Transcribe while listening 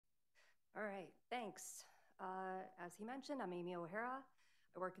All right, thanks. As he mentioned, I'm Amy O'Hara.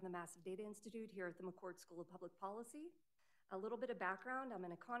 I work in the Massive Data Institute here at the McCourt School of Public Policy. A little bit of background, I'm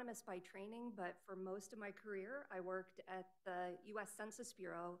an economist by training, but for most of my career, I worked at the US Census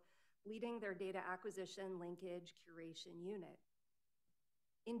Bureau, leading their data acquisition, linkage, curation unit.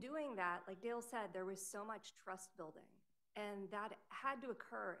 In doing that, like Dale said, there was so much trust building, and that had to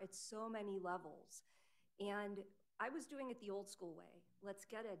occur at so many levels. And I was doing it the old school way. Let's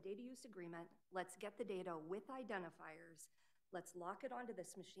get a data use agreement. Let's get the data with identifiers. Let's lock it onto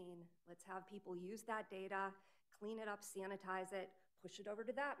this machine. Let's have people use that data, clean it up, sanitize it, push it over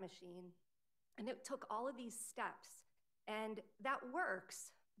to that machine. And it took all of these steps. And that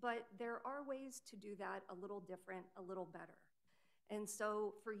works, but there are ways to do that a little different, a little better. And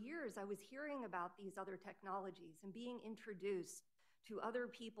so for years, I was hearing about these other technologies and being introduced to other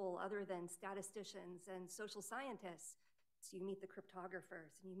people other than statisticians and social scientists. So you meet the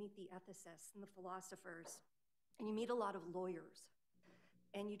cryptographers, and you meet the ethicists and the philosophers, and you meet a lot of lawyers.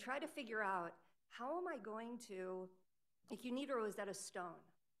 And you try to figure out, how am I going to, like you need a Rosetta Stone,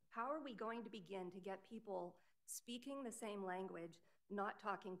 how are we going to begin to get people speaking the same language, not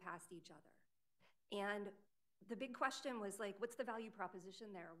talking past each other? And the big question was like, what's the value proposition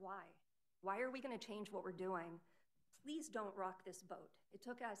there? Why? Why are we going to change what we're doing? Please don't rock this boat. It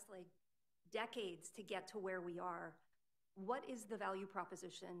took us like decades to get to where we are. What is the value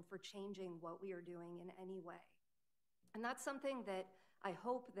proposition for changing what we are doing in any way? And that's something that I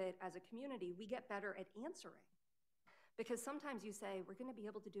hope that as a community, we get better at answering. Because sometimes you say, we're going to be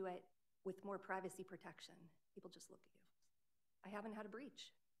able to do it with more privacy protection. People just look at you. I haven't had a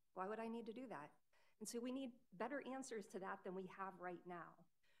breach. Why would I need to do that? And so we need better answers to that than we have right now.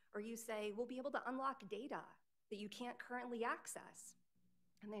 Or you say, we'll be able to unlock data that you can't currently access.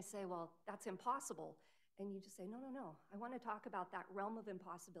 And they say, well, that's impossible. And you just say, no, no, no. I want to talk about that realm of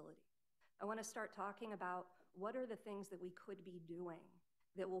impossibility. I want to start talking about what are the things that we could be doing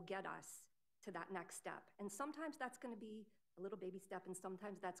that will get us to that next step. And sometimes that's going to be a little baby step, and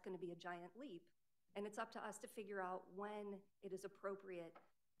sometimes that's going to be a giant leap. And it's up to us to figure out when it is appropriate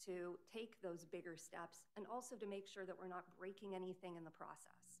to take those bigger steps, and also to make sure that we're not breaking anything in the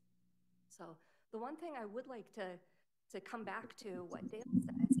process. So the one thing I would like to come back to what Dale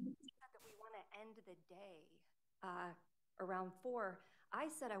said, he said that we want to end the day around 4. I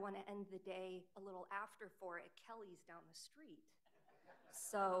said I want to end the day a little after 4 at Kelly's down the street.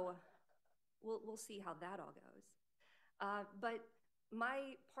 So we'll see how that all goes. But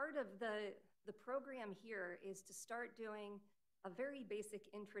my part of the program here is to start doing a very basic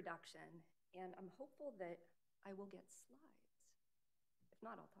introduction, and I'm hopeful that I will get slides. If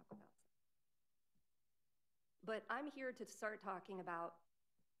not, I'll talk about some. But I'm here to start talking about,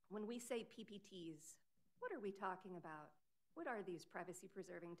 when we say PPTs, what are we talking about? What are these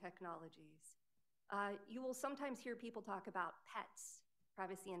privacy-preserving technologies? You will sometimes hear people talk about PETs,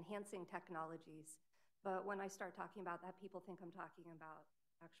 privacy-enhancing technologies, but when I start talking about that, people think I'm talking about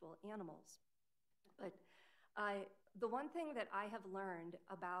actual animals. But the one thing that I have learned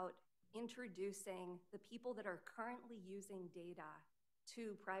about introducing the people that are currently using data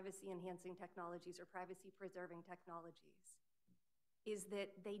to privacy-enhancing technologies or privacy-preserving technologies is that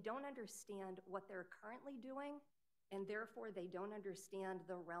they don't understand what they're currently doing, and therefore they don't understand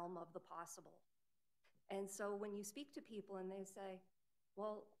the realm of the possible. And so when you speak to people and they say,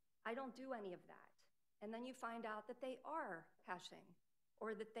 well, I don't do any of that, and then you find out that they are hashing,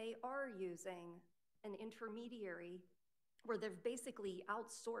 or that they are using an intermediary where they've basically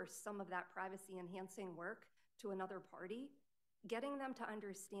outsourced some of that privacy-enhancing work to another party, getting them to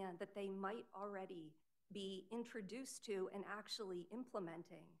understand that they might already be introduced to and actually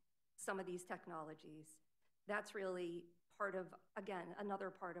implementing some of these technologies. That's really part of, again, another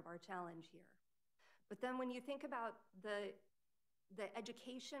part of our challenge here. But then when you think about the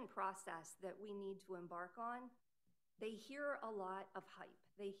education process that we need to embark on, they hear a lot of hype.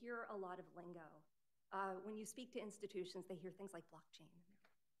 They hear a lot of lingo. When you speak to institutions, they hear things like blockchain.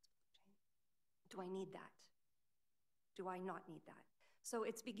 Do I need that? Do I not need that? So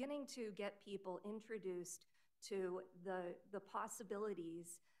it's beginning to get people introduced to the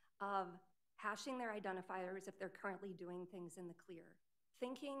possibilities of hashing their identifiers if they're currently doing things in the clear,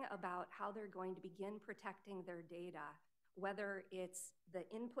 thinking about how they're going to begin protecting their data, whether it's the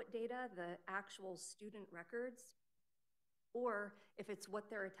input data, the actual student records, or if it's what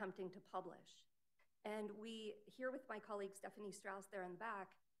they're attempting to publish. And we, here with my colleague Stephanie Strauss there in the back,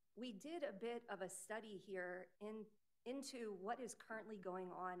 we did a bit of a study here into what is currently going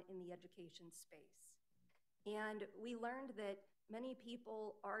on in the education space. And we learned that many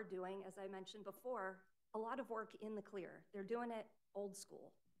people are doing, as I mentioned before, a lot of work in the clear. They're doing it old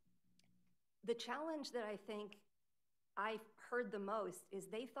school. The challenge that I think I heard the most is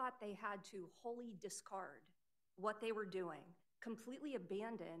they thought they had to wholly discard what they were doing, completely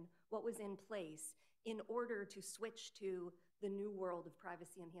abandon what was in place in order to switch to the new world of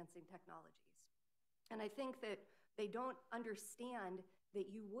privacy enhancing technologies. And I think that they don't understand that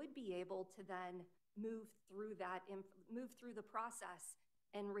you would be able to then move through the process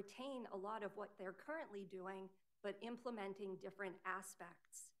and retain a lot of what they're currently doing, but implementing different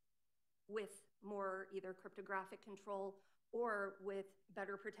aspects with more either cryptographic control or with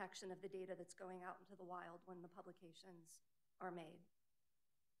better protection of the data that's going out into the wild when the publications are made.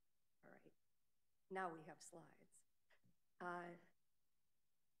 All right, now we have slides.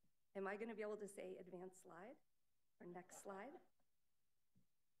 Am I gonna be able to say advanced slide or next slide?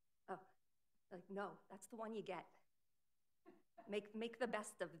 Oh, like, no, that's the one you get. Make the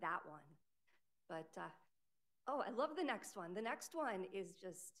best of that one. But, oh, I love the next one. The next one is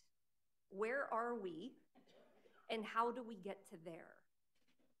just, where are we and how do we get to there?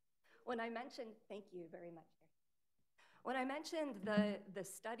 When I mentioned, thank you very much. When I mentioned the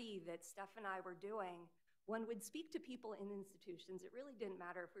study that Steph and I were doing, one would speak to people in institutions. It really didn't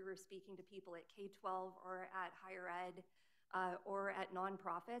matter if we were speaking to people at K-12 or at higher ed or at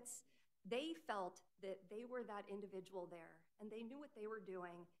nonprofits. They felt that they were that individual there and they knew what they were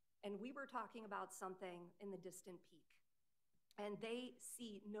doing, and we were talking about something in the distant peak. And they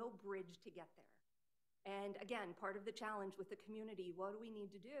see no bridge to get there. And again, part of the challenge with the community, what do we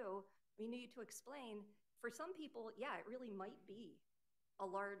need to do? We need to explain, for some people, yeah, it really might be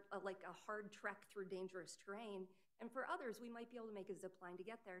like a hard trek through dangerous terrain. And for others, we might be able to make a zip line to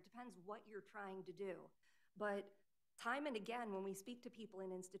get there. It depends what you're trying to do. But time and again, when we speak to people in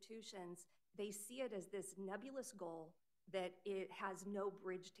institutions, they see it as this nebulous goal that it has no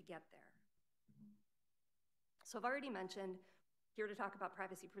bridge to get there. So I've already mentioned, here to talk about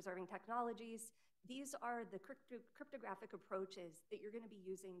privacy-preserving technologies. These are the cryptographic approaches that you're going to be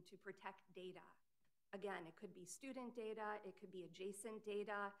using to protect data. Again, it could be student data, it could be adjacent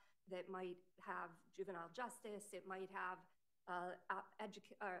data that might have juvenile justice, it might have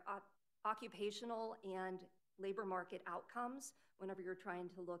occupational and labor market outcomes whenever you're trying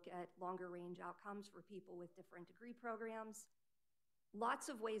to look at longer range outcomes for people with different degree programs. Lots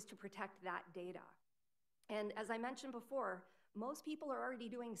of ways to protect that data. And as I mentioned before, most people are already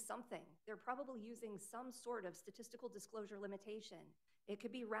doing something. They're probably using some sort of statistical disclosure limitation. It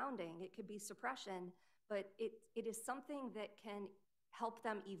could be rounding, it could be suppression, but it is something that can help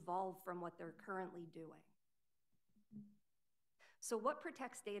them evolve from what they're currently doing. So what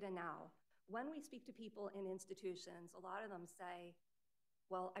protects data now? When we speak to people in institutions, a lot of them say,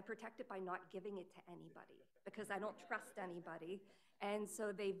 well, I protect it by not giving it to anybody because I don't trust anybody. And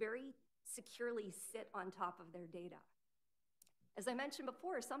so they very securely sit on top of their data. As I mentioned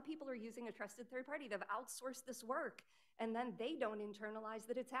before, some people are using a trusted third party. They've outsourced this work, and then they don't internalize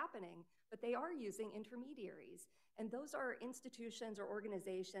that it's happening, but they are using intermediaries. And those are institutions or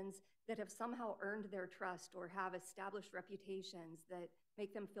organizations that have somehow earned their trust or have established reputations that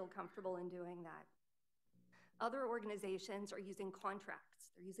make them feel comfortable in doing that. Other organizations are using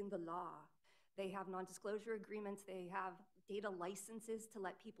contracts. They're using the law. They have non-disclosure agreements. They have data licenses to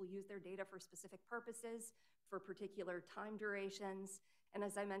let people use their data for specific purposes, for particular time durations. And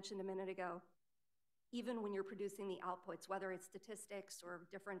as I mentioned a minute ago, even when you're producing the outputs, whether it's statistics or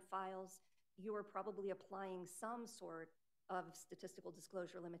different files, you are probably applying some sort of statistical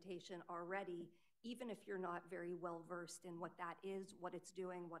disclosure limitation already, even if you're not very well versed in what that is, what it's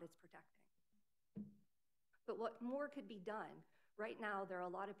doing, what it's protecting. But what more could be done? Right now, there are a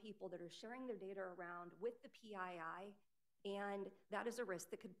lot of people that are sharing their data around with the PII, and that is a risk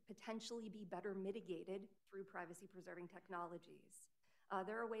that could potentially be better mitigated through privacy-preserving technologies.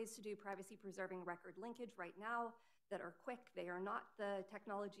 There are ways to do privacy-preserving record linkage right now that are quick. They are not the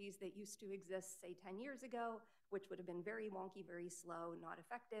technologies that used to exist, say, 10 years ago, which would have been very wonky, very slow, not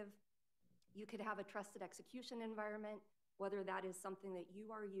effective. You could have a trusted execution environment, whether that is something that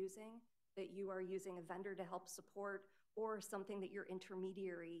you are using a vendor to help support, or something that your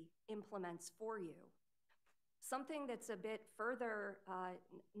intermediary implements for you. Something that's a bit further,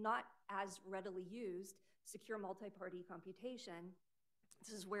 not as readily used, secure multi-party computation.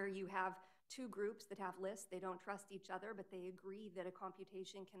 This is where you have two groups that have lists. They don't trust each other, but they agree that a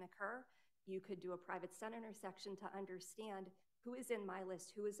computation can occur. You could do a private set intersection to understand who is in my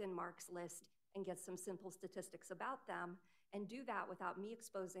list, who is in Mark's list, and get some simple statistics about them, and do that without me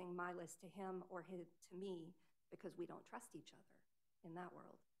exposing my list to him or to me, because we don't trust each other in that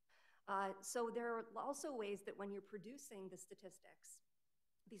world. So there are also ways that when you're producing the statistics,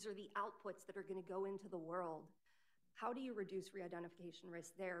 these are the outputs that are going to go into the world. how do you reduce re-identification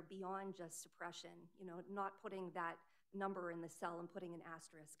risk there beyond just suppression? Not putting that number in the cell and putting an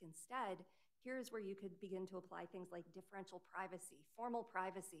asterisk. Instead, here's where you could begin to apply things like differential privacy, formal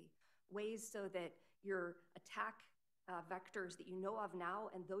privacy, ways so that your attack vectors that you know of now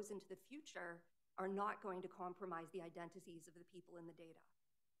and those into the future are not going to compromise the identities of the people in the data.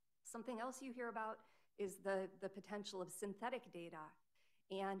 Something else you hear about is the potential of synthetic data.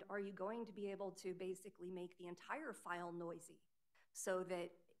 And are you going to be able to basically make the entire file noisy so that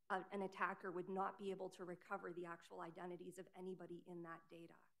an attacker would not be able to recover the actual identities of anybody in that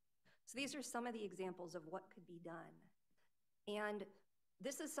data? So these are some of the examples of what could be done. And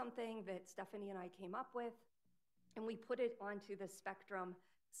this is something that Stephanie and I came up with, and we put it onto the spectrum.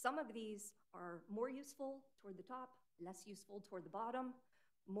 Some of these are more useful toward the top, less useful toward the bottom,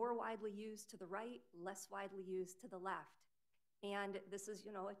 more widely used to the right, less widely used to the left. And this is,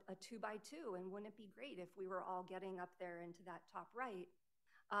 a 2x2, and wouldn't it be great if we were all getting up there into that top right?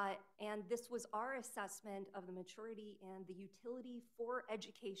 And this was our assessment of the maturity and the utility for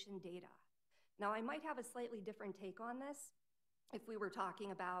education data. Now, I might have a slightly different take on this if we were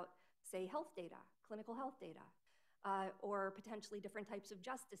talking about, say, health data, clinical health data, or potentially different types of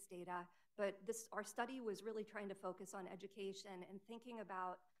justice data. But our study was really trying to focus on education and thinking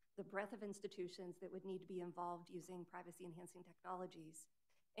about the breadth of institutions that would need to be involved using privacy-enhancing technologies.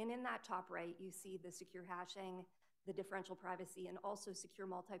 And in that top right, you see the secure hashing, the differential privacy, and also secure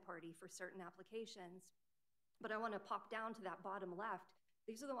multi-party for certain applications. But I want to pop down to that bottom left.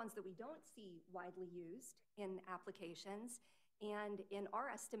 These are the ones that we don't see widely used in applications, and in our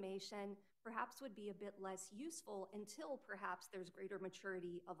estimation, perhaps would be a bit less useful until perhaps there's greater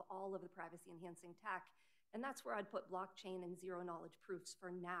maturity of all of the privacy-enhancing tech. And that's where I'd put blockchain and zero-knowledge proofs for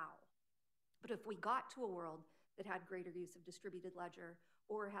now. But if we got to a world that had greater use of distributed ledger,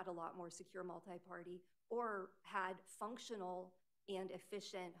 or had a lot more secure multi-party, or had functional and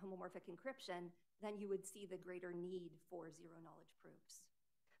efficient homomorphic encryption, then you would see the greater need for zero-knowledge proofs.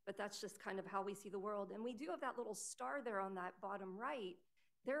 But that's just kind of how we see the world. And we do have that little star there on that bottom right.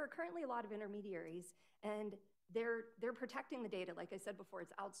 There are currently a lot of intermediaries, and they're protecting the data. Like I said before,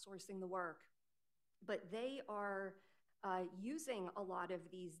 it's outsourcing the work. But they are using a lot of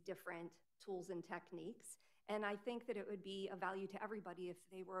these different tools and techniques. And I think that it would be of value to everybody if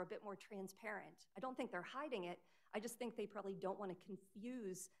they were a bit more transparent. I don't think they're hiding it. I just think they probably don't want to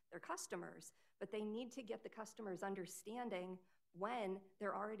confuse their customers, but they need to get the customers understanding when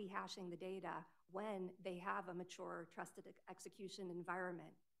they're already hashing the data, when they have a mature, trusted execution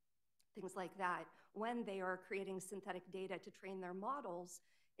environment, things like that. When they are creating synthetic data to train their models,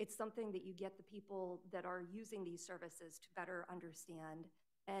 it's something that you get the people that are using these services to better understand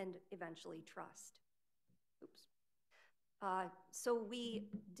and eventually trust. Oops. So we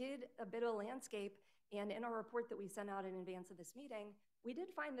did a bit of landscape, and in our report that we sent out in advance of this meeting, we did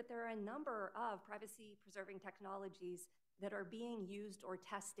find that there are a number of privacy-preserving technologies that are being used or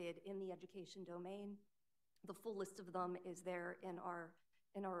tested in the education domain. The full list of them is there in our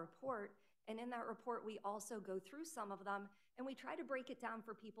report. And in that report, we also go through some of them, and we try to break it down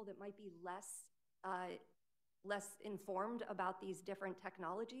for people that might be less informed about these different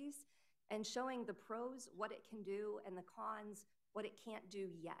technologies, and showing the pros, what it can do, and the cons, what it can't do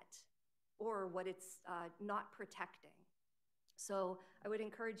yet, or what it's not protecting. So I would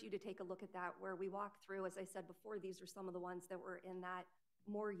encourage you to take a look at that, where we walk through, as I said before, these are some of the ones that were in that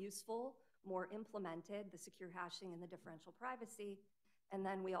more useful, more implemented, the secure hashing and the differential privacy. And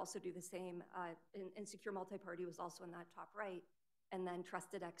then we also do the same, in secure multi-party was also in that top right, and then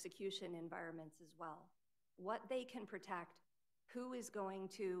trusted execution environments as well. What they can protect, who is going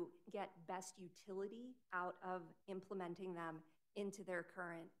to get best utility out of implementing them into their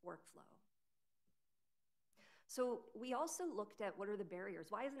current workflow. So we also looked at what are the barriers.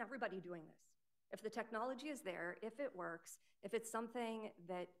 Why isn't everybody doing this? If the technology is there, if it works, if it's something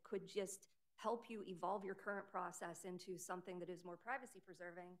that could just help you evolve your current process into something that is more privacy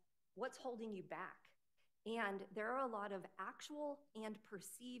preserving, what's holding you back? And there are a lot of actual and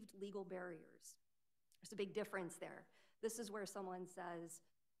perceived legal barriers. There's a big difference there. This is where someone says,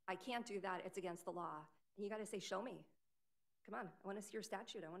 I can't do that, it's against the law. And you gotta say, show me. Come on, I wanna see your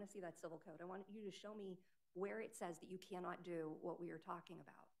statute, I wanna see that civil code. I want you to show me where it says that you cannot do what we are talking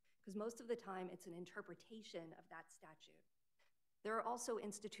about. Because most of the time, it's an interpretation of that statute. There are also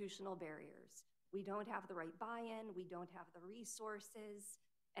institutional barriers. We don't have the right buy-in, we don't have the resources,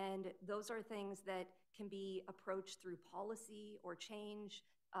 and those are things that can be approached through policy or change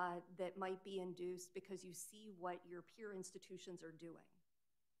that might be induced because you see what your peer institutions are doing.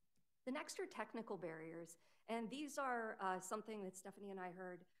 The next are technical barriers, and these are something that Stephanie and I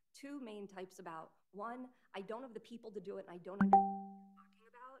heard two main types about. One, I don't have the people to do it, and I don't understand what you're talking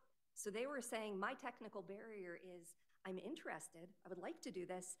about. So they were saying, my technical barrier is I'm interested, I would like to do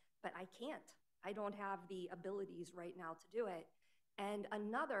this, but I can't. I don't have the abilities right now to do it. And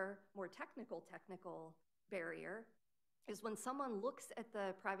another more technical barrier is when someone looks at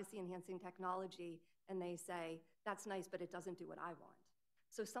the privacy enhancing technology and they say, that's nice, but it doesn't do what I want.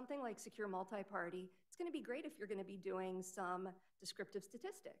 So something like secure multi-party, it's going to be great if you're going to be doing some descriptive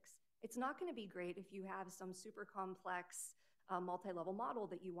statistics. It's not going to be great if you have some super complex multi-level model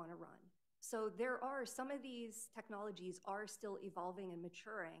that you want to run. So there are, some of these technologies are still evolving and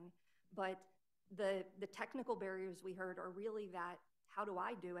maturing, but the technical barriers we heard are really that, how do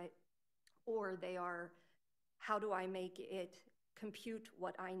I do it? Or they are, how do I make it compute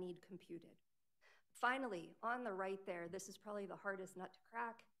what I need computed? Finally, on the right there, this is probably the hardest nut to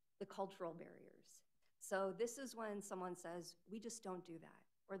crack, the cultural barriers. So this is when someone says, we just don't do that,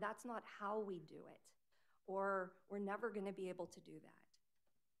 or that's not how we do it, or we're never going to be able to do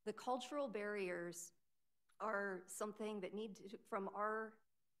that. The cultural barriers are something that need to, from our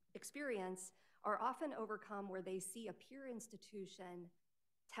experience, are often overcome where they see a peer institution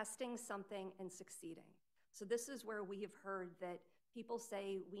testing something and succeeding. So this is where we have heard that people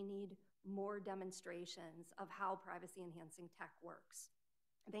say we need more demonstrations of how privacy enhancing tech works.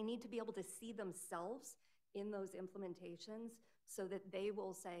 They need to be able to see themselves in those implementations so that they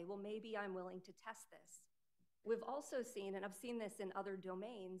will say, well, maybe I'm willing to test this. We've also seen, and I've seen this in other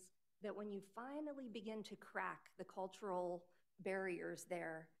domains, that when you finally begin to crack the cultural barriers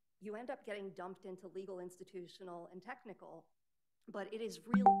there, you end up getting dumped into legal, institutional, and technical, but it is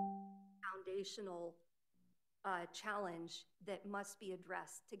really foundational challenge that must be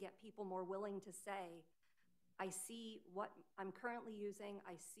addressed to get people more willing to say, I see what I'm currently using,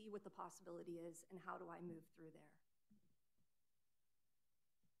 I see what the possibility is, and how do I move through there?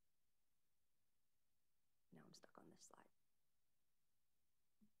 Now I'm stuck on this slide.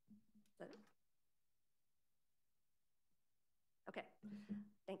 Is that it? Okay,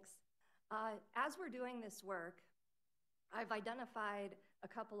 thanks. As we're doing this work, I've identified a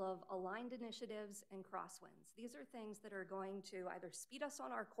couple of aligned initiatives and crosswinds. These are things that are going to either speed us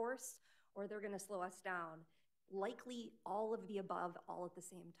on our course or they're going to slow us down, likely all of the above, all at the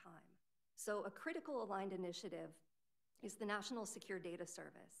same time. So a critical aligned initiative is the National Secure Data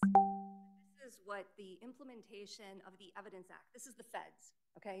Service. This is what the implementation of the Evidence Act, this is the feds,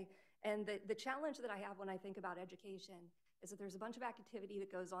 okay? And the challenge that I have when I think about education is that there's a bunch of activity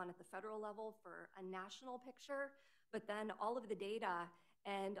that goes on at the federal level for a national picture, but then all of the data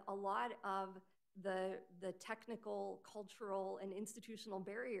and a lot of the technical, cultural, and institutional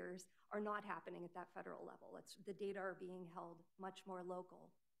barriers are not happening at that federal level. The data are being held much more local.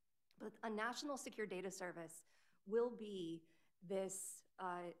 But a National Secure Data Service will be this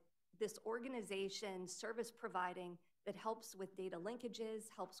organization, service providing, that helps with data linkages,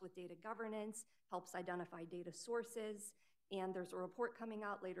 helps with data governance, helps identify data sources. And there's a report coming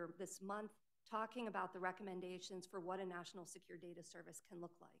out later this month talking about the recommendations for what a National Secure Data Service can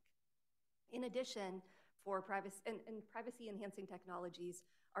look like. In addition, for privacy enhancing technologies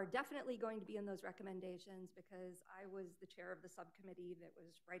are definitely going to be in those recommendations because I was the chair of the subcommittee that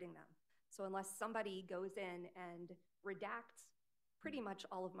was writing them. So unless somebody goes in and redacts pretty much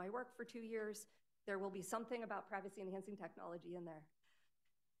all of my work for 2 years, there will be something about privacy enhancing technology in there.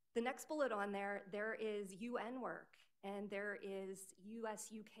 The next bullet on there is UN work, and there is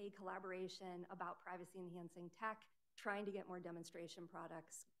US-UK collaboration about privacy enhancing tech, trying to get more demonstration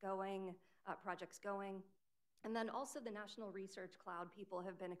projects going. And then also the National Research Cloud, people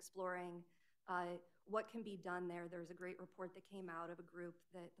have been exploring what can be done there. There's a great report that came out of a group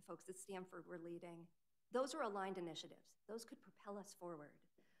that the folks at Stanford were leading. Those are aligned initiatives. Those could propel us forward.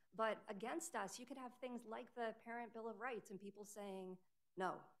 But against us, you could have things like the Parent Bill of Rights and people saying,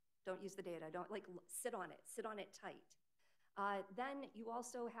 no, don't use the data, don't sit on it tight. Then you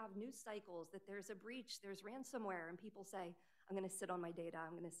also have news cycles that there's a breach, there's ransomware, and people say, I'm gonna sit on my data,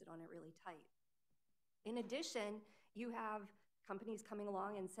 I'm gonna sit on it really tight. In addition, you have companies coming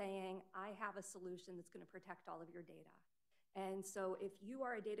along and saying, I have a solution that's gonna protect all of your data. And so if you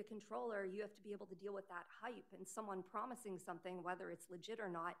are a data controller, you have to be able to deal with that hype and someone promising something, whether it's legit or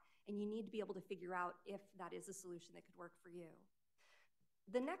not, and you need to be able to figure out if that is a solution that could work for you.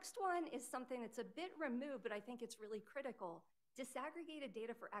 The next one is something that's a bit removed, but I think it's really critical. Disaggregated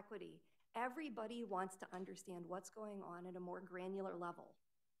data for equity. Everybody wants to understand what's going on at a more granular level.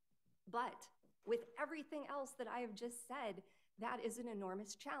 But with everything else that I have just said, that is an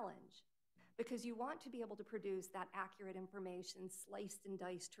enormous challenge because you want to be able to produce that accurate information, sliced and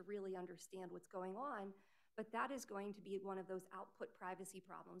diced to really understand what's going on. but that is going to be one of those output privacy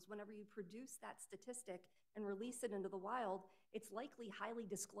problems. Whenever you produce that statistic and release it into the wild, it's likely highly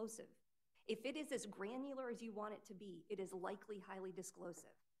disclosive. If it is as granular as you want it to be, it is likely highly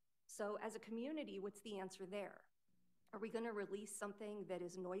disclosive. So as a community, what's the answer there? Are we going to release something that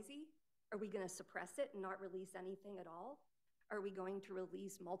is noisy? Are we going to suppress it and not release anything at all? Are we going to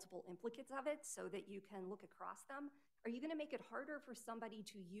release multiple implicates of it so that you can look across them? Are you going to make it harder for somebody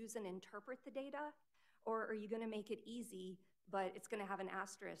to use and interpret the data? Or are you going to make it easy, but it's going to have an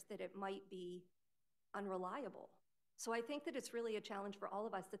asterisk that it might be unreliable? So I think that it's really a challenge for all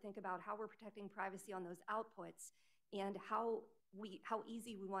of us to think about how we're protecting privacy on those outputs and how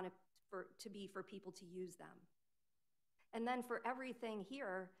easy we want it to be for people to use them. And then for everything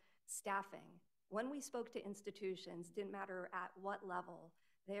here, staffing. When we spoke to institutions, didn't matter at what level,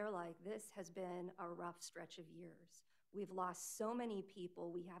 they're like, this has been a rough stretch of years. We've lost so many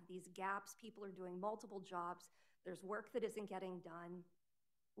people. We have these gaps. People are doing multiple jobs. There's work that isn't getting done.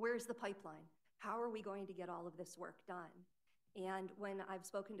 Where's the pipeline? How are we going to get all of this work done? And when I've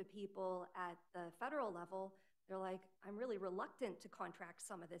spoken to people at the federal level, they're like, I'm really reluctant to contract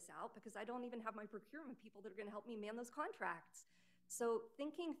some of this out because I don't even have my procurement people that are going to help me man those contracts. So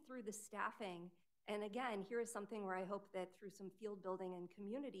thinking through the staffing, and again, here is something where I hope that through some field building and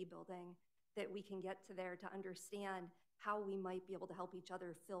community building that we can get to there to understand how we might be able to help each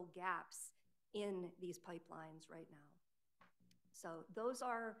other fill gaps in these pipelines right now. So those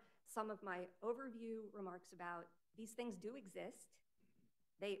are some of my overview remarks about these things do exist.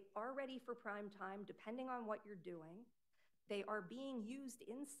 They are ready for prime time, depending on what you're doing. They are being used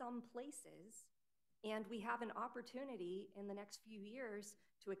in some places, and we have an opportunity in the next few years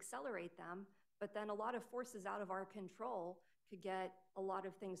to accelerate them, but then a lot of forces out of our control could get a lot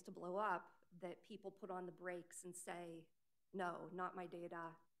of things to blow up that people put on the brakes and say, no, not my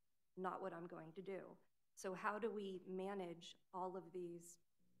data, not what I'm going to do. So how do we manage all of these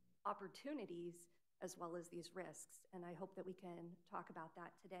opportunities as well as these risks? And I hope that we can talk about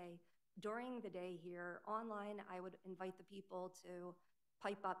that today. During the day here, online, I would invite the people to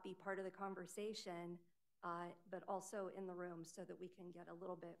pipe up, be part of the conversation, but also in the room so that we can get a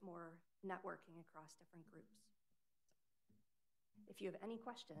little bit more networking across different groups. If you have any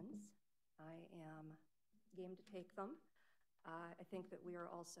questions, I am game to take them. I think that we are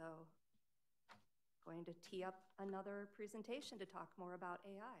also going to tee up another presentation to talk more about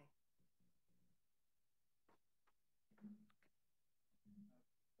AI.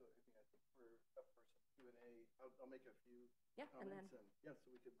 So I think we're up for some Q&A. I'll make a few comments. Yeah, so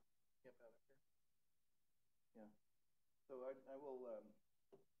we could camp out up here. Yeah. So I will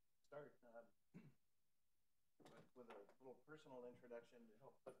start with a little personal introduction to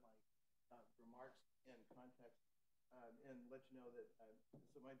help put my remarks in context and let you know that,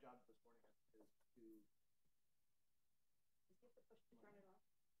 so my job this morning is to... Is it the push to turn it on?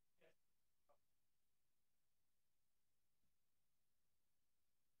 Yes.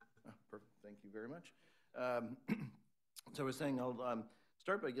 Perfect. Thank you very much. So I was saying I'll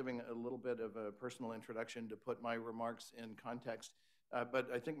start by giving a little bit of a personal introduction to put my remarks in context. But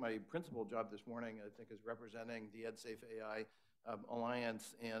I think my principal job this morning, I think, is representing the EdSAFE AI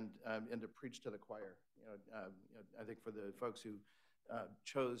Alliance and to preach to the choir. I think for the folks who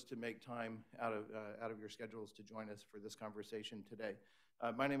chose to make time out of your schedules to join us for this conversation today.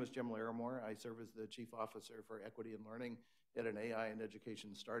 My name is Jim Larimore. I serve as the Chief Officer for Equity and Learning at an AI and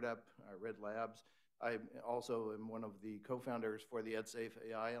education startup, Riiid Labs. I also am one of the co-founders for the EdSAFE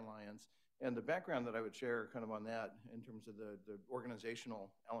AI Alliance. And the background that I would share kind of on that in terms of the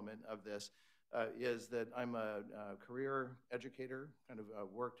organizational element of this is that I'm a career educator, kind of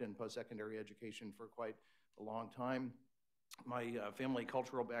worked in post-secondary education for quite a long time. My family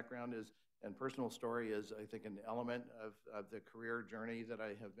cultural background is and personal story is, I think, an element of the career journey that I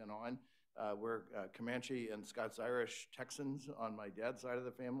have been on. We're Comanche and Scots-Irish Texans on my dad's side of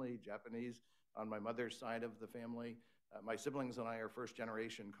the family, Japanese on my mother's side of the family. My siblings and I are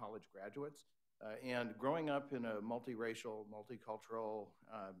first-generation college graduates. And growing up in a multiracial, multicultural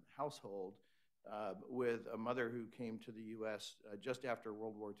household with a mother who came to the U.S. Just after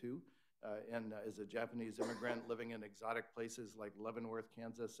World War II and is a Japanese immigrant living in exotic places like Leavenworth,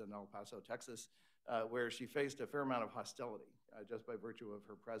 Kansas, and El Paso, Texas, where she faced a fair amount of hostility just by virtue of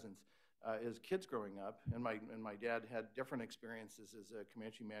her presence. As kids growing up, and my dad had different experiences as a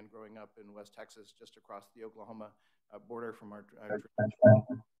Comanche man growing up in West Texas, just across the Oklahoma border from our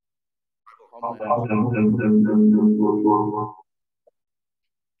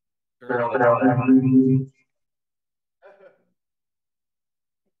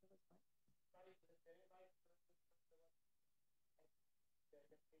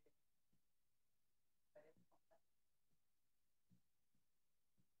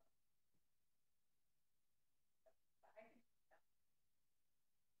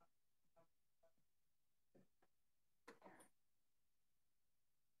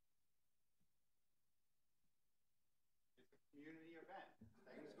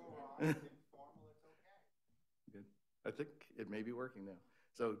informal, it's okay. Good. I think it may be working now.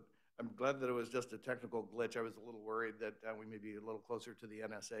 So I'm glad that it was just a technical glitch. I was a little worried that we may be a little closer to the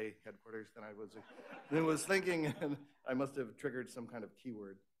NSA headquarters than I was thinking, and I must have triggered some kind of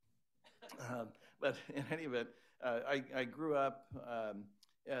keyword. But in any event, I grew up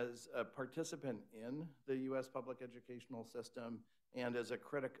as a participant in the U.S. public educational system and as a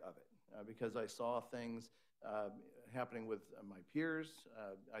critic of it, because I saw things happening with my peers.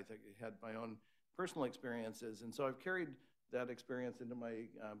 I think I had my own personal experiences, and so I've carried that experience into my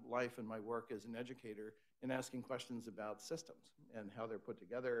life and my work as an educator in asking questions about systems and how they're put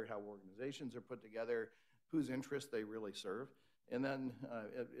together, how organizations are put together, whose interests they really serve. And then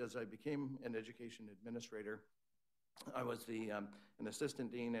as I became an education administrator, I was an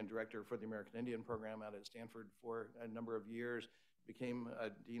assistant dean and director for the American Indian program out at Stanford for a number of years, became a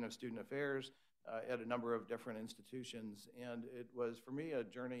dean of student affairs at a number of different institutions. And it was, for me, a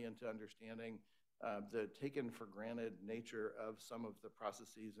journey into understanding the taken for granted nature of some of the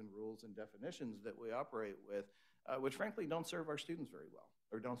processes and rules and definitions that we operate with, which frankly don't serve our students very well,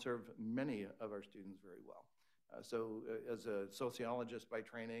 or don't serve many of our students very well. So as a sociologist by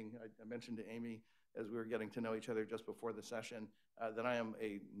training, I mentioned to Amy as we were getting to know each other just before the session, that I am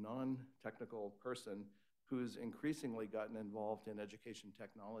a non-technical person who's increasingly gotten involved in education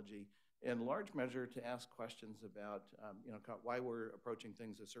technology in large measure to ask questions about why we're approaching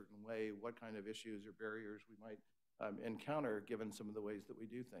things a certain way, what kind of issues or barriers we might encounter given some of the ways that we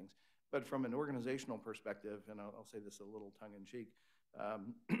do things. But from an organizational perspective, and I'll say this a little tongue-in-cheek,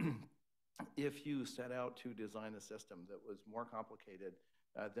 if you set out to design a system that was more complicated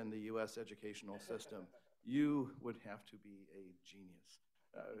than the US educational system, you would have to be a genius.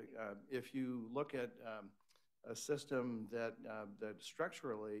 If you look at a system that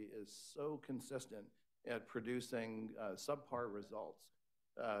structurally is so consistent at producing subpar results,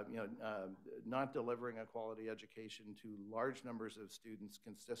 not delivering a quality education to large numbers of students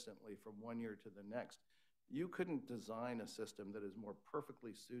consistently from one year to the next, you couldn't design a system that is more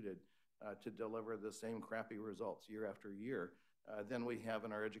perfectly suited to deliver the same crappy results year after year than we have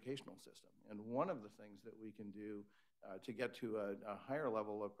in our educational system. And one of the things that we can do to get to a higher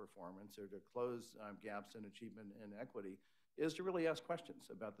level of performance or to close gaps in achievement and equity is to really ask questions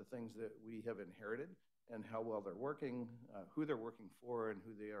about the things that we have inherited and how well they're working, who they're working for, and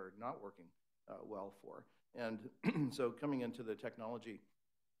who they are not working well for. And so coming into the technology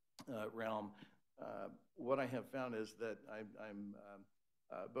realm, what I have found is that I'm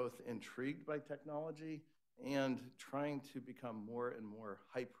both intrigued by technology and trying to become more and more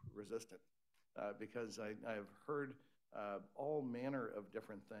hype resistant because I have heard all manner of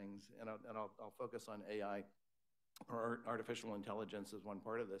different things, and I'll focus on AI, or artificial intelligence as one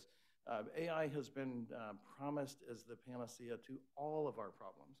part of this. AI has been promised as the panacea to all of our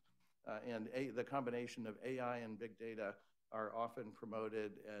problems, and the combination of AI and big data are often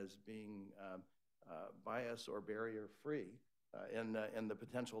promoted as being bias or barrier free in the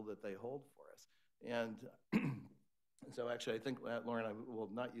potential that they hold for us. And so actually I think, Lauren, I will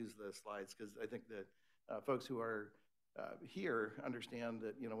not use the slides because I think that folks who are here understand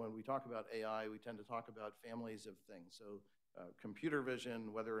that when we talk about AI, we tend to talk about families of things. So computer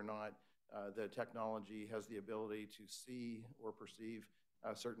vision, whether or not the technology has the ability to see or perceive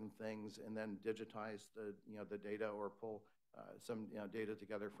certain things and then digitize the data or pull some data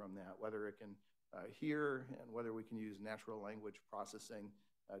together from that, whether it can hear and whether we can use natural language processing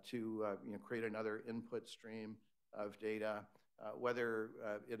to create another input stream of data, whether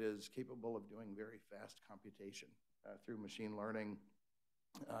it is capable of doing very fast computation through machine learning,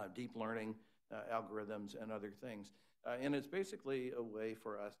 deep learning algorithms, and other things. And it's basically a way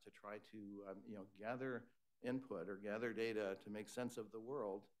for us to try to gather input or gather data to make sense of the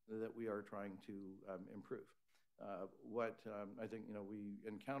world that we are trying to improve. What I think we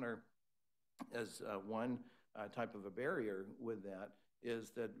encounter as one type of a barrier with that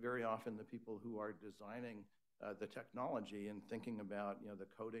is that very often the people who are designing the technology and thinking about the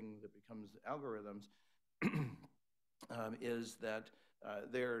coding that becomes algorithms is that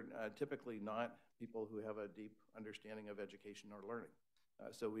they're typically not people who have a deep understanding of education or learning.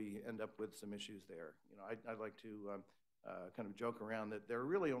 So we end up with some issues there. I'd like to kind of joke around that there are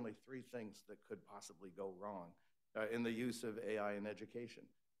really only three things that could possibly go wrong in the use of AI in education.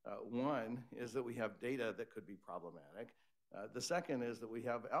 One is that we have data that could be problematic. The second is that we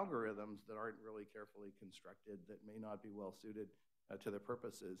have algorithms that aren't really carefully constructed that may not be well suited to the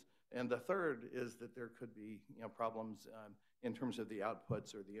purposes. And the third is that there could be problems in terms of the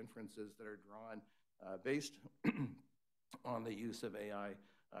outputs or the inferences that are drawn based on the use of AI,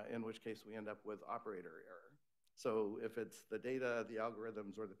 in which case we end up with operator error. So if it's the data, the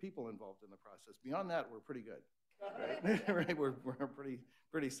algorithms, or the people involved in the process, beyond that, we're pretty good, right? Right? We're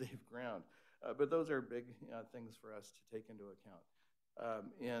pretty safe ground. But those are big things for us to take into account.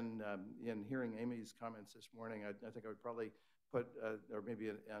 In hearing Amy's comments this morning, I think I would probably put, or maybe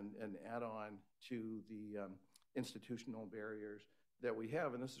an add-on to the institutional barriers that we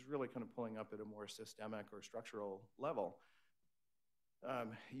have, and this is really kind of pulling up at a more systemic or structural level.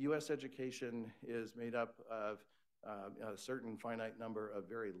 U.S. education is made up of a certain finite number of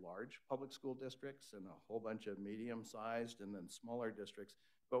very large public school districts and a whole bunch of medium-sized and then smaller districts.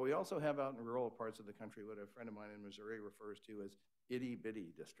 But we also have out in rural parts of the country what a friend of mine in Missouri refers to as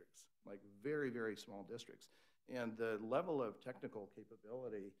itty-bitty districts, like very, very small districts. And the level of technical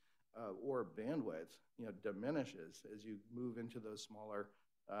capability or bandwidth, diminishes as you move into those smaller,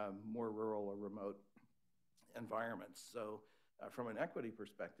 more rural or remote environments. So from an equity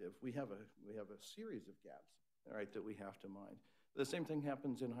perspective, we have a series of gaps, all right, that we have to mind. The same thing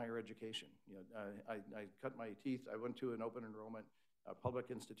happens in higher education. I cut my teeth. I went to an open enrollment public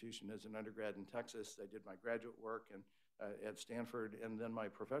institution as an undergrad in Texas. I did my graduate work at Stanford, and then my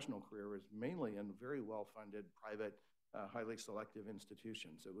professional career was mainly in very well-funded, private, highly selective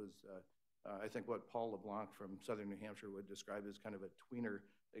institutions. It was, I think, what Paul LeBlanc from Southern New Hampshire would describe as kind of a tweener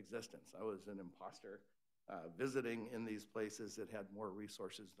existence. I was an imposter visiting in these places that had more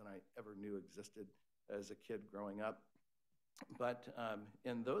resources than I ever knew existed as a kid growing up. But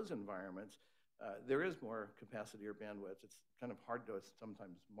in those environments, there is more capacity or bandwidth. It's kind of hard to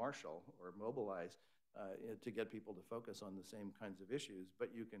sometimes marshal or mobilize to get people to focus on the same kinds of issues, but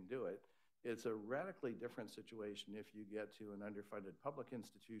you can do it. It's a radically different situation if you get to an underfunded public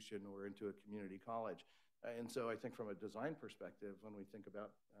institution or into a community college. And so I think from a design perspective, when we think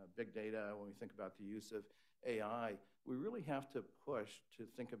about big data, when we think about the use of AI, we really have to push to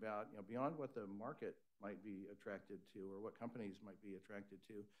think about, beyond what the market might be attracted to or what companies might be attracted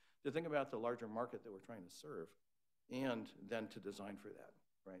to think about the larger market that we're trying to serve, and then to design for that,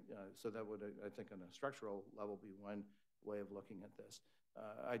 right? So that would, I think, on a structural level, be one way of looking at this.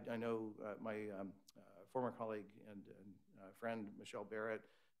 I know my former colleague and friend, Michelle Barrett,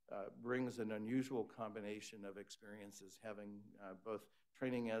 brings an unusual combination of experiences, having both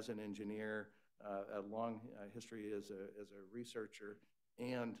training as an engineer, a long history as a researcher,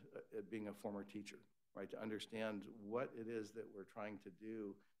 and being a former teacher, right? To understand what it is that we're trying to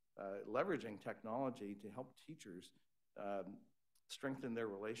do, leveraging technology to help teachers strengthen their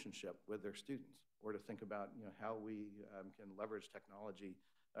relationship with their students, or to think about how we can leverage technology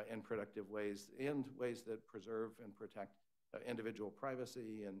in productive ways and ways that preserve and protect individual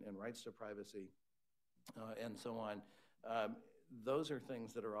privacy and rights to privacy, and so on. Those are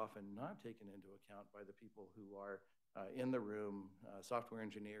things that are often not taken into account by the people who are in the room, software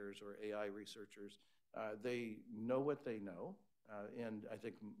engineers or AI researchers. They know what they know, and I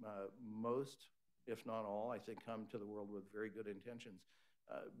think most, if not all, I think come to the world with very good intentions.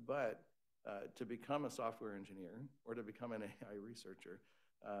 But to become a software engineer or to become an AI researcher,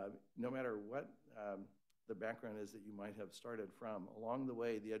 no matter what the background is that you might have started from, along the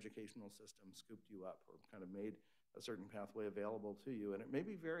way, the educational system scooped you up or kind of made a certain pathway available to you. And it may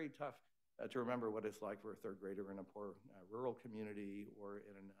be very tough to remember what it's like for a third grader in a poor rural community or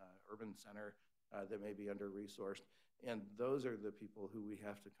in an urban center that may be under-resourced. And those are the people who we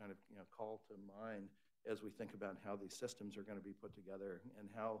have to kind of call to mind as we think about how these systems are going to be put together and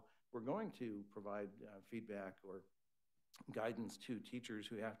how we're going to provide feedback or guidance to teachers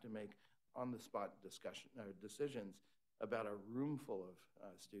who have to make on-the-spot decisions about a room full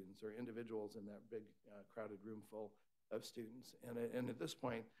of students or individuals in that big crowded room full of students. And at this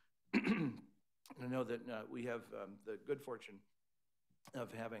point, I know that we have the good fortune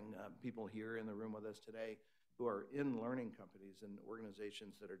of having people here in the room with us today who are in learning companies and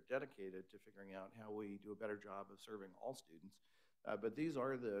organizations that are dedicated to figuring out how we do a better job of serving all students. But these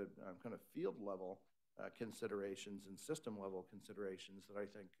are the kind of field level considerations and system level considerations that I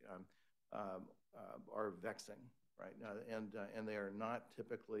think are vexing, right? And they are not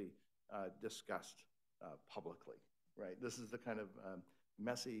typically discussed publicly, right? This is the kind of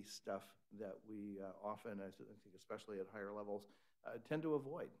messy stuff that we often, I think especially at higher levels, tend to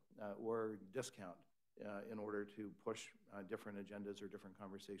avoid or discount in order to push different agendas or different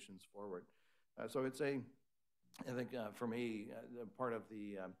conversations forward. So I'd say, I think for me, part of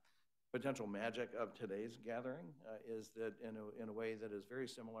the potential magic of today's gathering is that in a way that is very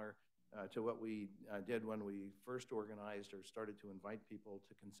similar to what we did when we first organized or started to invite people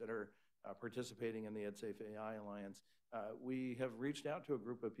to consider participating in the EdSAFE AI Alliance, we have reached out to a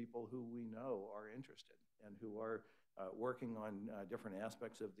group of people who we know are interested and who are working on different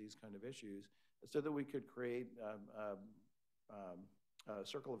aspects of these kind of issues so that we could create a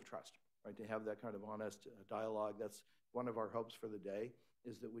circle of trust, right? To have that kind of honest dialogue. That's one of our hopes for the day,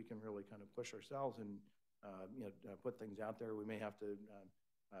 is that we can really kind of push ourselves and put things out there. We may have to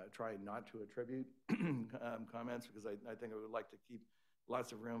try not to attribute comments, because I think I would like to keep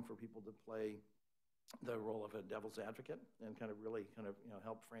lots of room for people to play the role of a devil's advocate and kind of really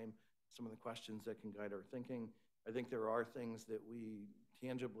help frame some of the questions that can guide our thinking. I think there are things that we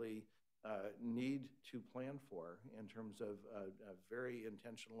tangibly need to plan for in terms of a very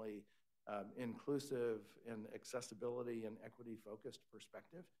intentionally inclusive and accessibility and equity focused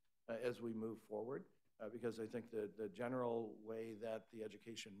perspective as we move forward. Because I think the general way that the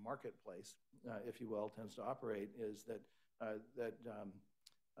education marketplace, if you will, tends to operate is that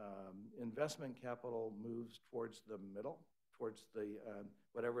investment capital moves towards the middle, towards the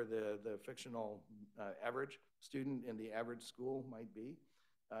whatever the fictional average student in the average school might be.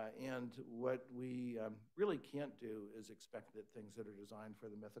 And what we really can't do is expect that things that are designed for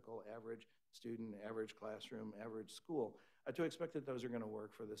the mythical average student, average classroom, average school, to expect that those are going to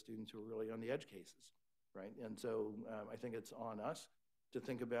work for the students who are really on the edge cases. Right, and so I think it's on us to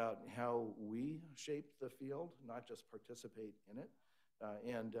think about how we shape the field, not just participate in it,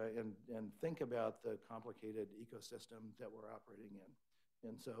 and think about the complicated ecosystem that we're operating in.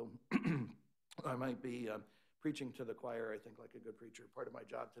 And so I might be preaching to the choir, I think, like a good preacher. Part of my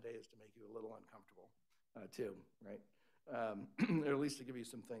job today is to make you a little uncomfortable, too, right? Or at least to give you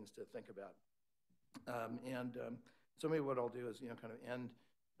some things to think about. So maybe what I'll do is, kind of end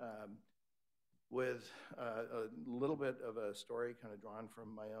with a little bit of a story kind of drawn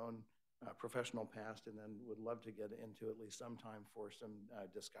from my own professional past, and then would love to get into at least some time for some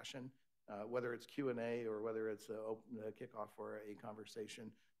discussion, whether it's Q&A or whether it's a kickoff for a conversation.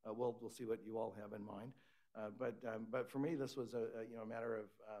 We'll see what you all have in mind. But for me, this was a matter of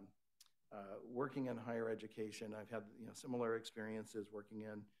working in higher education. I've had similar experiences working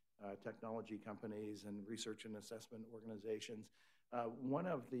in technology companies and research and assessment organizations. One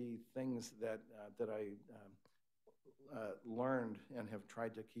of the things that I learned and have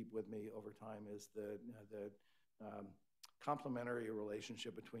tried to keep with me over time is the complementary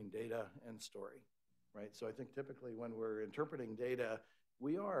relationship between data and story, right? So I think typically when we're interpreting data,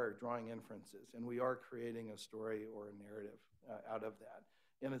 we are drawing inferences and we are creating a story or a narrative out of that.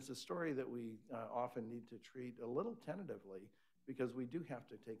 And it's a story that we often need to treat a little tentatively, because we do have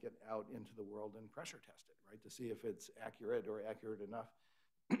to take it out into the world and pressure test it, right, to see if it's accurate or accurate enough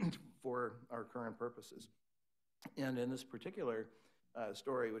for our current purposes. And in this particular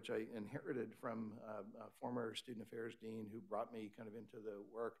story, which I inherited from a former student affairs dean who brought me kind of into the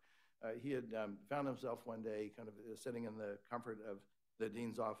work, he had found himself one day kind of sitting in the comfort of the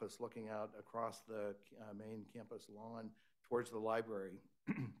dean's office looking out across the main campus lawn towards the library.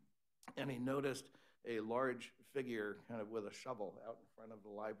 And he noticed a large figure kind of with a shovel out in front of the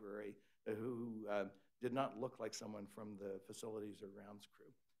library who did not look like someone from the facilities or grounds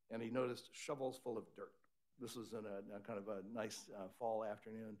crew. And he noticed shovels full of dirt. This was in a kind of a nice fall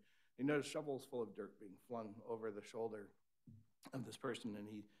afternoon. He noticed shovels full of dirt being flung over the shoulder of this person, and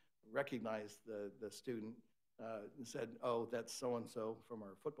he recognized the student and said, "Oh, that's so-and-so from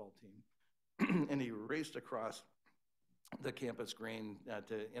our football team." And he raced across the campus green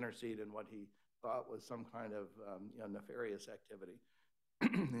to intercede in what he thought was some kind of nefarious activity.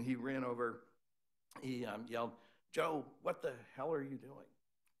 He ran over, he yelled, "Joe, what the hell are you doing?"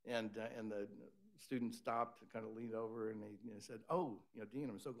 And the student stopped, kind of leaned over, and he said, "Oh, Dean,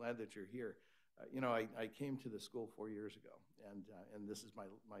 I'm so glad that you're here. I came to the school 4 years ago, and this is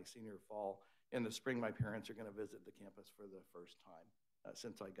my senior fall. In the spring, my parents are going to visit the campus for the first time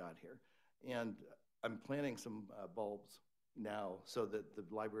since I got here. And I'm planting some bulbs now so that the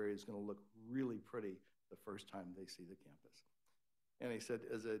library is going to look really pretty the first time they see the campus." And he said,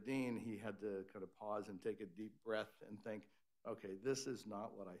 as a dean, he had to kind of pause and take a deep breath and think, okay, this is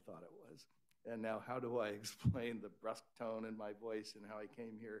not what I thought it was. And now how do I explain the brusque tone in my voice and how I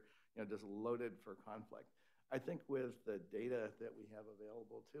came here, just loaded for conflict? I think with the data that we have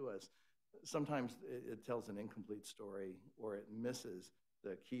available to us, sometimes it tells an incomplete story, or it misses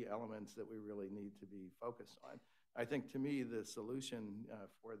the key elements that we really need to be focused on. I think, to me, the solution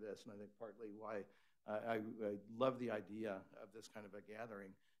for this, and I think partly why I love the idea of this kind of a gathering,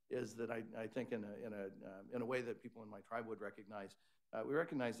 is that I think in a way that people in my tribe would recognize, we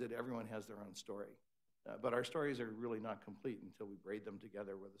recognize that everyone has their own story. But our stories are really not complete until we braid them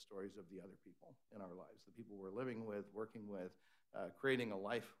together with the stories of the other people in our lives, the people we're living with, working with, creating a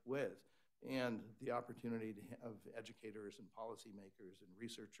life with, and the opportunity to have educators and policymakers and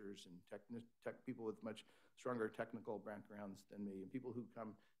researchers and people with much stronger technical backgrounds than me, and people who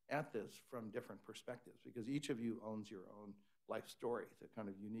come at this from different perspectives, because each of you owns your own life story, the kind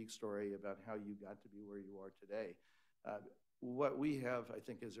of unique story about how you got to be where you are today. What we have, I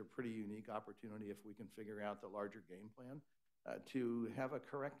think, is a pretty unique opportunity, if we can figure out the larger game plan, to have a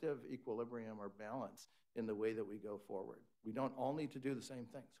corrective equilibrium or balance in the way that we go forward. We don't all need to do the same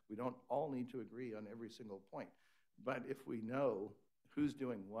things. We don't all need to agree on every single point. But if we know who's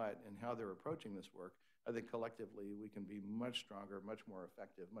doing what and how they're approaching this work, I think collectively we can be much stronger, much more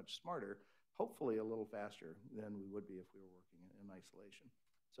effective, much smarter, hopefully a little faster than we would be if we were working in isolation.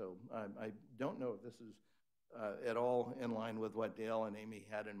 So I don't know if this is at all in line with what Dale and Amy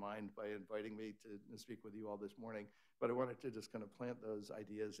had in mind by inviting me to speak with you all this morning, but I wanted to just kind of plant those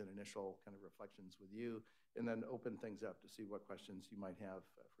ideas and initial kind of reflections with you, and then open things up to see what questions you might have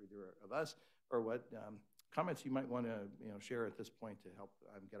for either of us, or what comments you might want to share at this point to help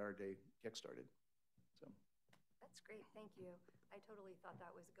get our day kick-started. So. That's great, thank you. I totally thought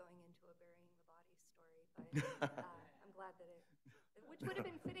that was going into a burying the body story, but I'm glad that which would have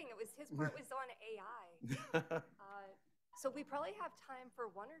been fitting. His part was on AI. So we probably have time for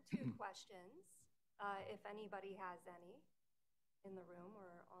one or two questions, if anybody has any in the room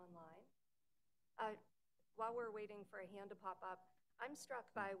or online. While we're waiting for a hand to pop up, I'm struck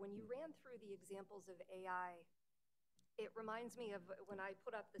by when you ran through the examples of AI, it reminds me of when I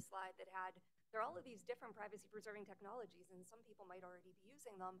put up the slide that had, there are all of these different privacy-preserving technologies, and some people might already be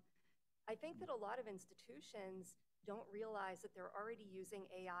using them. I think that a lot of institutions don't realize that they're already using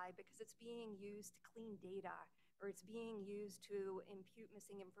AI because it's being used to clean data, or it's being used to impute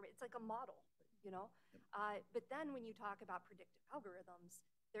missing information. It's like a model, but then when you talk about predictive algorithms,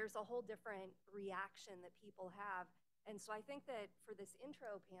 there's a whole different reaction that people have. And so I think that for this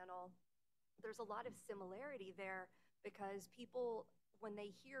intro panel, there's a lot of similarity there, because people, when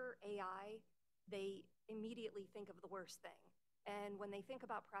they hear AI, they immediately think of the worst thing. And when they think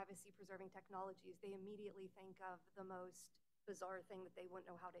about privacy-preserving technologies, they immediately think of the most bizarre thing that they wouldn't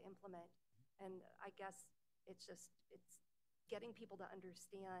know how to implement. And I guess it's getting people to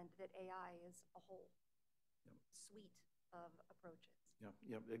understand that AI is a whole suite of approaches.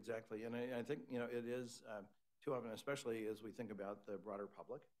 Yeah, exactly. And I think, it is too often, especially as we think about the broader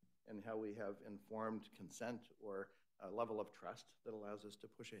public and how we have informed consent or a level of trust that allows us to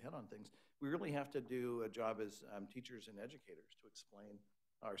push ahead on things. We really have to do a job as teachers and educators to explain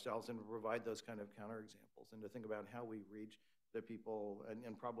ourselves and to provide those kind of counterexamples, and to think about how we reach the people,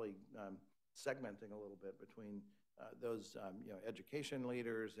 and probably segmenting a little bit between those education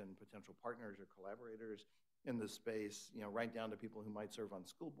leaders and potential partners or collaborators in the space, right down to people who might serve on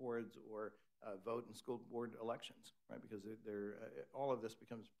school boards or vote in school board elections, right? Because all of this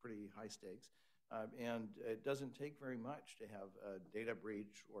becomes pretty high stakes. And it doesn't take very much to have a data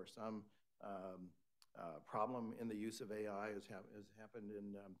breach or some problem in the use of AI, as happened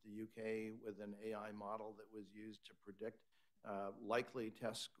in the UK with an AI model that was used to predict likely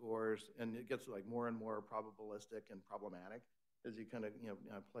test scores, and it gets like more and more probabilistic and problematic as you kind of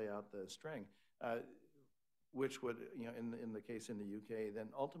play out the string, which would, in the case in the UK, then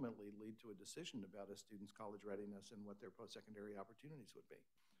ultimately lead to a decision about a student's college readiness and what their post-secondary opportunities would be.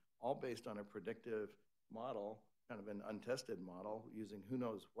 All based on a predictive model, kind of an untested model, using who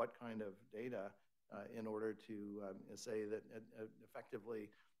knows what kind of data in order to say that effectively,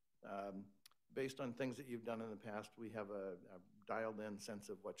 based on things that you've done in the past, we have a dialed-in sense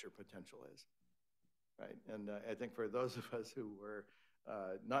of what your potential is, right? And I think for those of us who were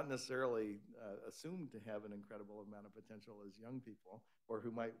not necessarily assumed to have an incredible amount of potential as young people, or who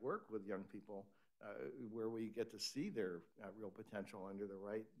might work with young people, where we get to see their real potential under the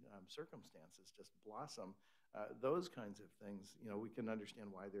right circumstances just blossom, those kinds of things, we can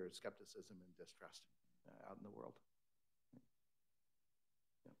understand why there is skepticism and distrust out in the world.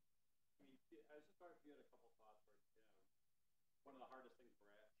 Yeah. I was just wondering if you had a couple thoughts for one of the hardest things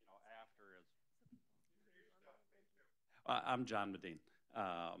we're after is. I'm John Medine,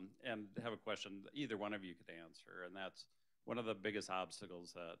 and have a question either one of you could answer, and that's one of the biggest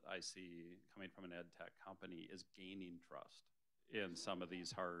obstacles that I see coming from an ed tech company is gaining trust in some of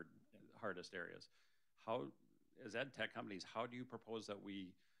these hardest areas. How, as ed tech companies, how do you propose that we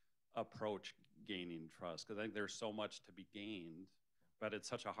approach gaining trust? Because I think there's so much to be gained, but it's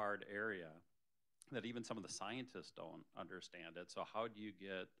such a hard area that even some of the scientists don't understand it. So how do you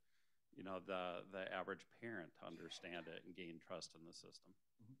get the average parent to understand it and gain trust in the system?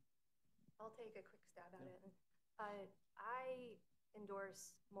 I'll take a quick stab at it. I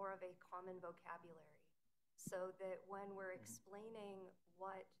endorse more of a common vocabulary. so that when we're explaining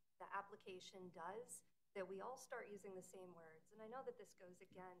what the application does, that we all start using the same words. And I know that this goes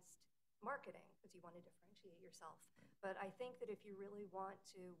against marketing because you want to differentiate yourself. But I think that if you really want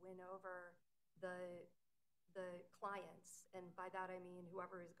to win over the clients, and by that I mean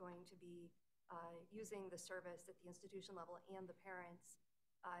whoever is going to be using the service at the institution level and the parents,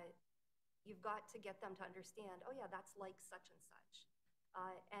 you've got to get them to understand, oh yeah, that's like such and such.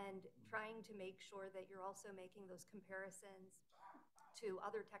 And trying to make sure that you're also making those comparisons to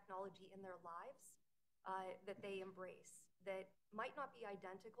other technology in their lives that they embrace, that might not be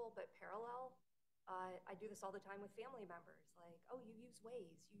identical but parallel. I do this all the time with family members, like, oh, you use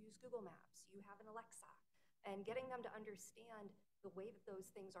Waze, you use Google Maps, you have an Alexa, and getting them to understand the way that those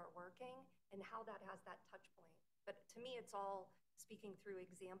things are working and how that has that touch point. But to me, it's all speaking through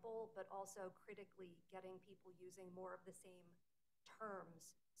example, but also critically getting people using more of the same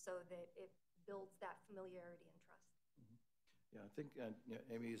terms so that it builds that familiarity and trust. Yeah, I think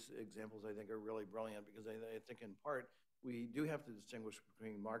Amy's examples, I think, are really brilliant because I think in part, we do have to distinguish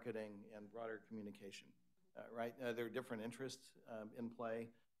between marketing and broader communication, right? There are different interests in play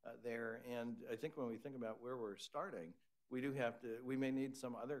there. And I think when we think about where we're starting, we may need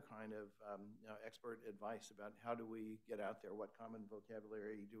some other kind of expert advice about how do we get out there, what common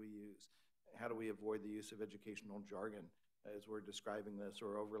vocabulary do we use, how do we avoid the use of educational jargon as we're describing this,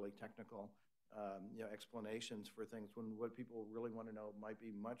 or overly technical explanations for things when what people really want to know might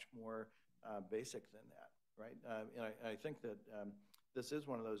be much more basic than that, right? And I think that this is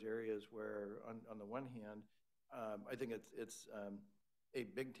one of those areas where, on the one hand, I think it's a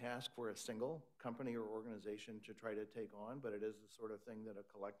big task for a single company or organization to try to take on, but it is the sort of thing that a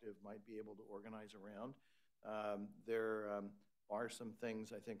collective might be able to organize around. There are some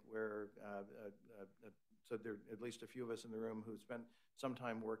things, I think, where so there are at least a few of us in the room who spent some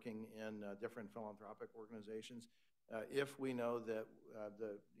time working in different philanthropic organizations. If we know that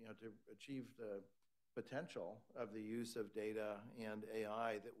to achieve the potential of the use of data and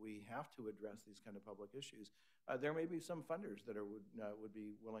AI, that we have to address these kind of public issues, there may be some funders that would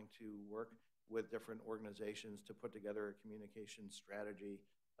be willing to work with different organizations to put together a communication strategy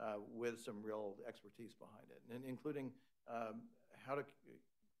with some real expertise behind it, and including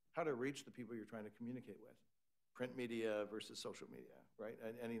how to reach the people you're trying to communicate with. Print media versus social media, right?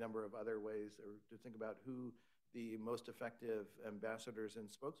 And any number of other ways, or to think about who the most effective ambassadors and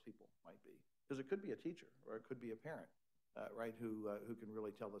spokespeople might be. Because it could be a teacher, or it could be a parent, right, who can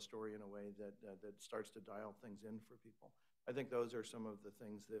really tell the story in a way that starts to dial things in for people. I think those are some of the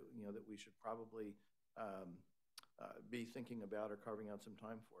things that that we should probably be thinking about or carving out some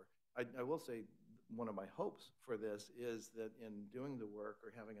time for. I will say one of my hopes for this is that in doing the work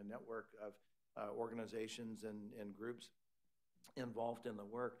or having a network of organizations and groups involved in the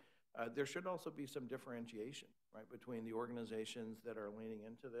work, there should also be some differentiation, right, between the organizations that are leaning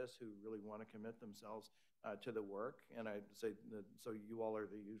into this, who really want to commit themselves to the work. And I'd say so you all are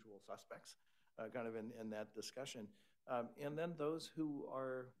the usual suspects kind of in that discussion. And then those who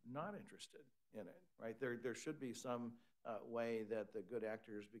are not interested in it, right? There should be some way that the good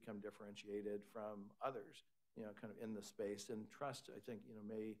actors become differentiated from others, kind of in the space. And trust, I think,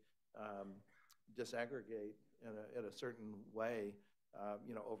 may disaggregate in a certain way,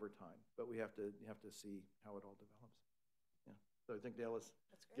 over time. But we have to see how it all develops. Yeah. So I think Dale is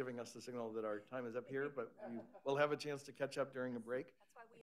giving us the signal that our time is up here, but we will have a chance to catch up during a break. That's why we